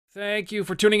Thank you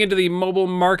for tuning into the Mobile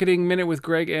Marketing Minute with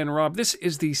Greg and Rob. This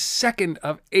is the second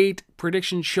of 8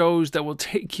 prediction shows that will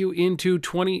take you into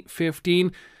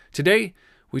 2015. Today,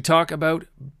 we talk about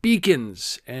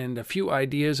beacons and a few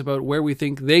ideas about where we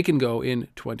think they can go in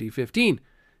 2015.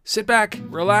 Sit back,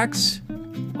 relax,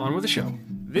 on with the show.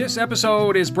 This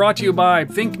episode is brought to you by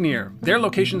ThinkNear. Their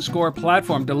location score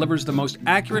platform delivers the most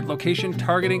accurate location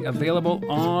targeting available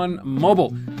on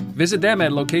mobile. Visit them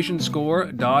at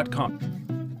locationscore.com.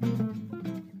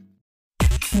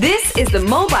 This is the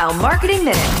Mobile Marketing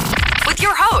Minute with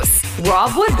your hosts,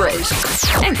 Rob Woodbridge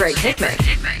and Greg Hickman.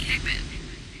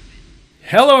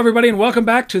 Hello, everybody, and welcome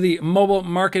back to the Mobile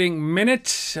Marketing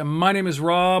Minute. My name is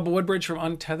Rob Woodbridge from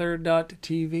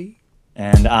Untethered.tv.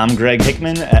 And I'm Greg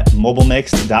Hickman at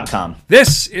MobileMix.com.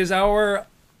 This is our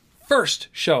first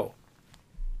show,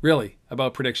 really,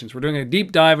 about predictions. We're doing a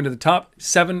deep dive into the top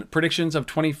 7 predictions of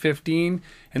 2015.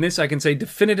 And this, I can say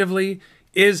definitively,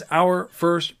 is our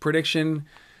first prediction.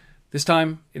 This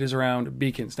time, it is around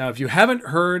beacons. Now, if you haven't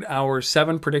heard our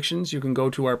 7 predictions, you can go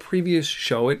to our previous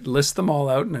show. It lists them all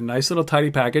out in a nice little tidy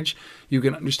package. You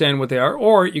can understand what they are,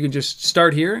 or you can just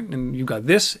start here, and you've got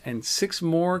this and 6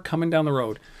 more coming down the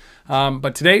road.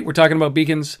 But today, we're talking about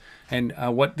beacons and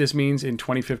what this means in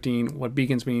 2015, what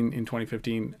beacons mean in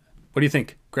 2015. What do you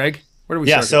think, Greg? Where do we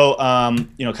start? So,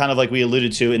 kind of like we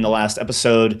alluded to in the last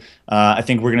episode, I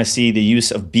think we're going to see the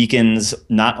use of beacons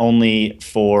not only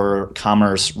for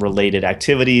commerce-related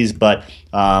activities, but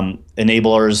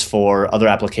enablers for other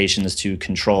applications to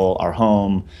control our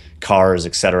home, cars,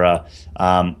 etc.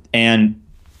 And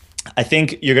I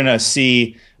think you're going to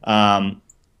see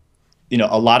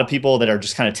a lot of people that are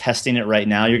just kind of testing it right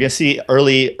now. You're going to see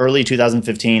early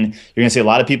 2015. You're going to see a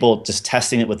lot of people just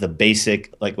testing it with the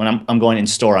basic, like when I'm going in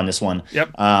store on this one.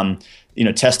 Yep.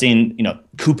 Testing,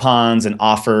 coupons and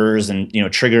offers and,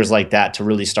 triggers like that to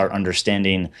really start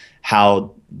understanding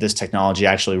how this technology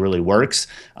actually really works.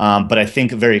 But I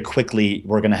think very quickly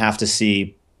we're going to have to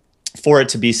see, for it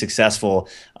to be successful,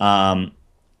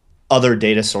 other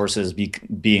data sources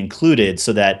be included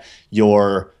so that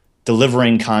you're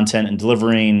delivering content and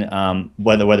delivering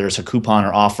whether it's a coupon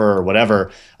or offer or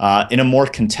whatever in a more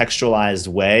contextualized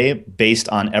way based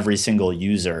on every single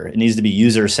user. It needs to be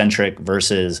user-centric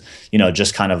versus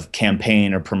just kind of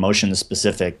campaign or promotion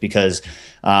specific, because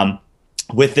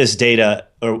with this data,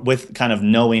 or with kind of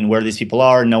knowing where these people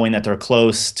are, knowing that they're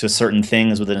close to certain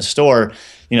things within a store,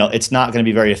 it's not going to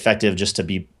be very effective just to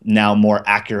be now more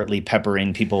accurately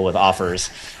peppering people with offers,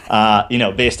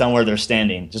 based on where they're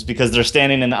standing. Just because they're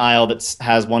standing in the aisle that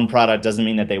has one product doesn't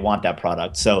mean that they want that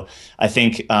product. So I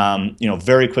think,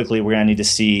 very quickly we're going to need to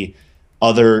see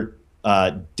other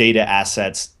data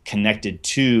assets connected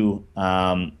to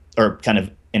or kind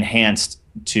of enhanced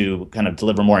to kind of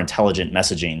deliver more intelligent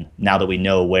messaging now that we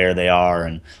know where they are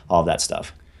and all of that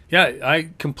stuff. Yeah, I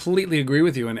completely agree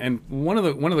with you. And one of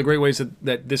the great ways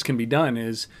that this can be done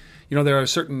is, there are a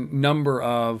certain number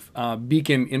of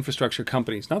beacon infrastructure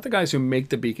companies, not the guys who make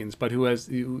the beacons, but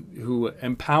who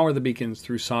empower the beacons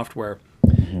through software.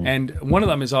 Mm-hmm. And one of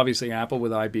them is obviously Apple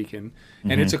with iBeacon,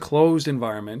 and it's a closed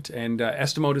environment, and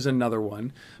Estimote is another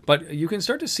one. But you can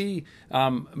start to see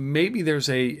maybe there's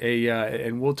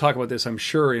and we'll talk about this, I'm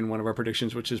sure, in one of our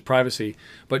predictions, which is privacy.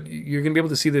 But you're going to be able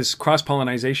to see this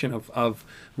cross-pollination of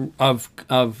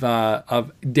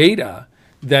data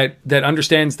that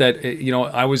understands that,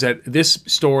 I was at this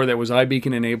store that was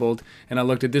iBeacon enabled, and I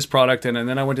looked at this product, and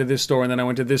then I went to this store, and then I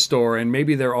went to this store, and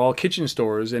maybe they're all kitchen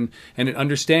stores, and it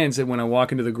understands that when I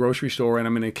walk into the grocery store and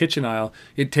I'm in a kitchen aisle,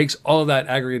 it takes all of that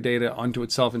aggregate data onto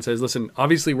itself and says, listen,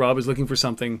 obviously Rob is looking for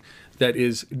something that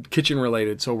is kitchen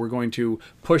related, so we're going to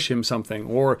push him something,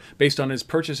 or based on his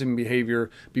purchasing behavior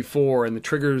before and the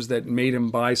triggers that made him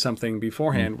buy something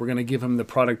beforehand, we're going to give him the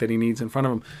product that he needs in front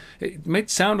of him. It might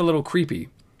sound a little creepy.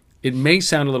 But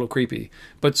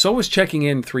so was checking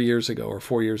in 3 years ago or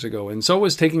 4 years ago, and so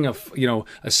was taking a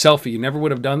selfie. You never would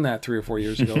have done that 3 or 4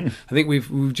 years ago. I think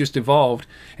we've just evolved,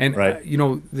 and right.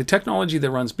 The technology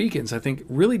that runs beacons, I think,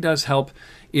 really does help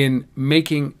in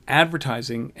making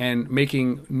advertising and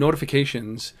making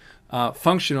notifications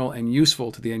functional and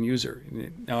useful to the end user.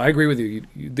 Now, I agree with you.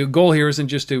 The goal here isn't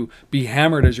just to be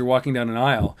hammered as you're walking down an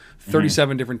aisle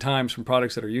 37 different times from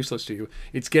products that are useless to you.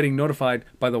 It's getting notified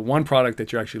by the one product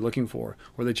that you're actually looking for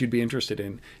or that you'd be interested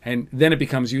in. And then it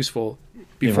becomes useful.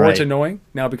 Before it's annoying,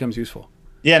 now it becomes useful.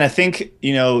 Yeah, and I think,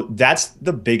 that's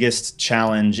the biggest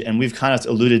challenge. And we've kind of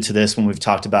alluded to this when we've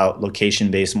talked about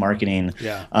location-based marketing.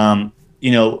 Yeah.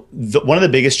 One of the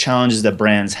biggest challenges that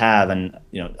brands have, and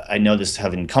I know this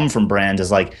having come from brands,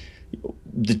 is like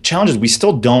the challenge is we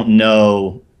still don't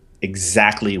know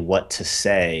exactly what to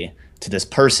say to this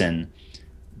person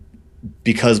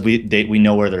because we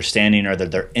know where they're standing, or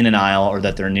that they're in an aisle, or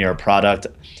that they're near a product.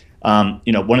 One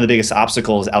of the biggest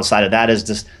obstacles outside of that is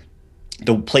just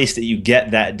the place that you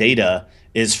get that data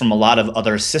is from a lot of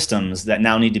other systems that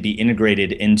now need to be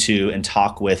integrated into and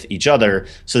talk with each other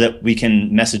so that we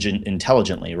can message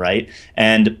intelligently, right?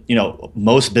 And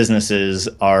most businesses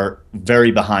are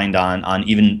very behind on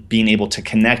even being able to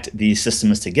connect these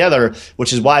systems together,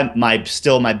 which is why my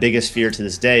biggest fear to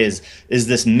this day is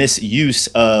this misuse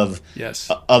of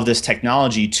this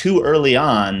technology too early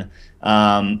on,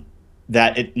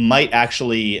 that it might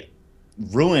actually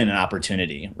ruin an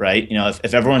opportunity, right?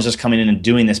 If everyone's just coming in and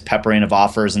doing this peppering of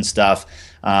offers and stuff,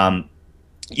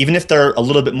 even if they're a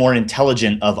little bit more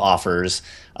intelligent of offers,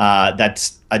 I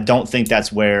don't think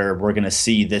that's where we're going to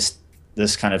see this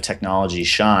kind of technology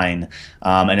shine.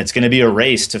 And it's going to be a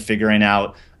race to figuring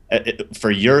out, for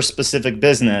your specific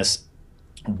business,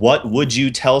 what would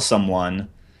you tell someone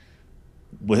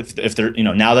if they're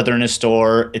now that they're in a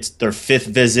store, it's their fifth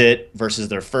visit versus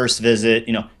their first visit.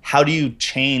 How do you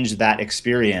change that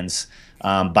experience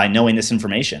by knowing this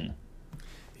information?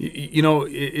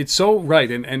 It's so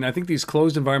right, and I think these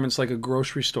closed environments like a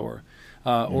grocery store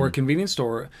or a convenience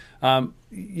store,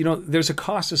 there's a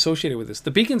cost associated with this. The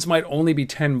beacons might only be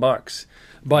 $10,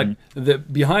 but the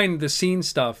behind the scenes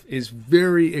stuff is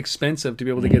very expensive to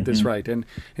be able to get this right. And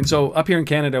so up here in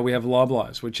Canada, we have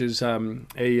Loblaws, which is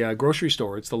a grocery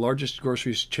store. It's the largest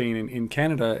grocery chain in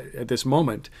Canada at this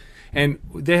moment. And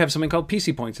they have something called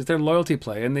PC Points. It's their loyalty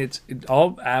play, and it's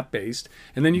all app-based.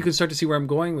 And then you can start to see where I'm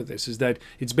going with this, is that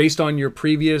it's based on your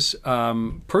previous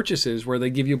purchases, where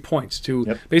they give you points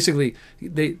to basically,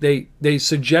 they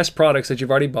suggest products that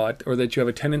you've already bought or that you have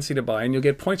a tendency to buy, and you'll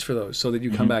get points for those so that you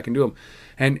come back and do them.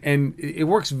 And it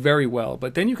works very well.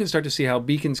 But then you can start to see how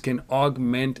beacons can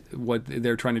augment what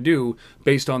they're trying to do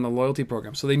based on the loyalty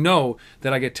program. So they know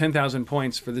that I get 10,000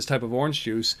 points for this type of orange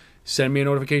juice. Send me a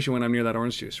notification when I'm near that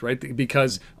orange juice, right?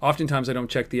 Because oftentimes I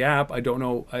don't check the app. I don't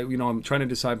know. I'm trying to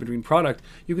decide between product.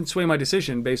 You can sway my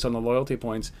decision based on the loyalty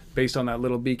points, based on that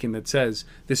little beacon that says,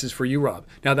 this is for you, Rob.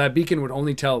 Now, that beacon would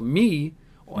only tell me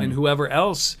and whoever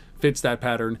else fits that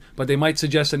pattern, but they might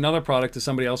suggest another product to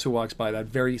somebody else who walks by that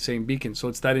very same beacon. So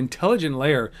it's that intelligent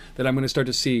layer that I'm going to start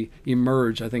to see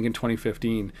emerge, I think, in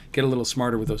 2015. Get a little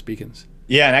smarter with those beacons.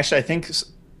 Yeah, and actually I think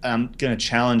I'm going to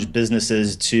challenge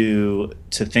businesses to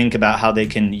think about how they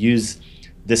can use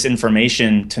this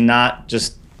information to not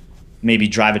just maybe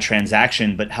drive a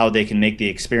transaction, but how they can make the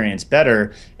experience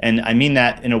better. And I mean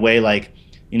that in a way like,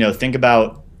 think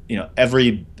about,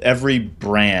 every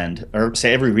brand, or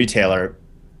say every retailer,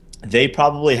 they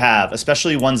probably have,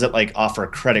 especially ones that like offer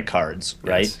credit cards,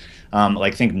 right? Yes.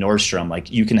 Like think Nordstrom,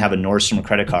 like you can have a Nordstrom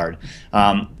credit card.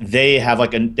 They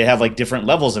have different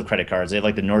levels of credit cards. They have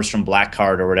like the Nordstrom Black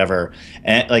Card or whatever.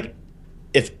 And like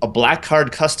if a Black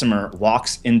Card customer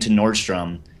walks into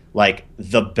Nordstrom, like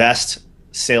the best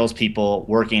salespeople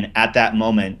working at that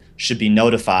moment should be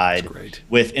notified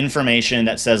with information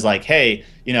that says like, hey,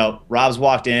 Rob's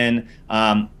walked in,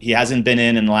 he hasn't been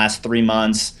in the last 3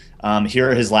 months. Here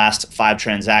are his last 5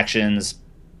 transactions.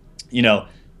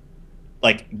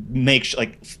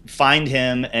 Find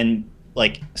him and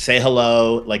say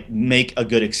hello, make a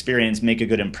good experience, make a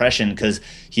good impression, because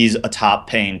he's a top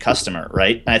paying customer,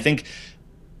 right? And I think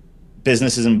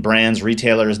businesses and brands,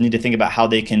 retailers need to think about how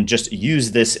they can just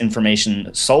use this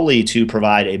information solely to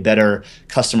provide a better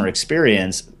customer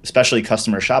experience, especially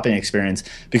customer shopping experience,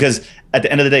 because at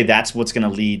the end of the day, that's what's going to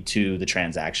lead to the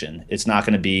transaction. It's not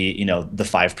going to be, the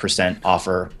 5%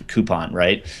 offer coupon,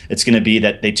 right? It's going to be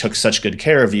that they took such good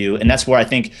care of you. And that's where I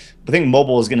think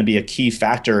mobile is going to be a key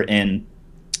factor in,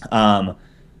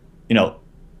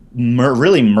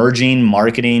 really merging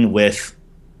marketing with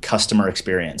customer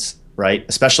experience, right?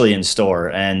 Especially in store.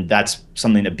 And that's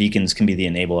something that beacons can be the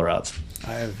enabler of.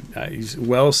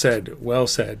 Well said. Well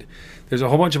said. There's a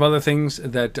whole bunch of other things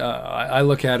that I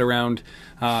look at around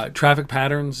traffic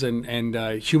patterns and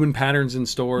human patterns in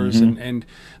stores,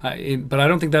 but I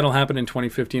don't think that'll happen in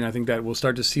 2015. I think that we'll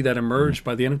start to see that emerge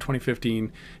by the end of 2015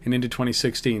 and into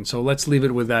 2016. So let's leave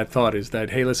it with that thought: is that,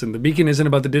 hey, listen, the beacon isn't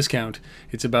about the discount;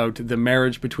 it's about the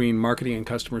marriage between marketing and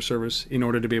customer service in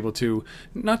order to be able to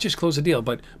not just close a deal,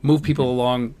 but move people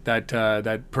along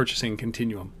that purchasing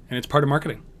continuum, and it's part of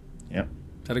marketing. Yep.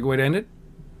 Is that a good way to end it?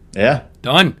 Yeah.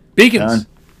 Done. Beacons. Done.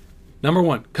 Number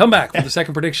 1. Come back for the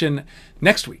second prediction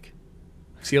next week.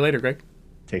 See you later, Greg.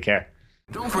 Take care.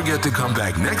 Don't forget to come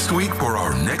back next week for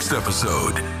our next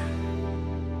episode.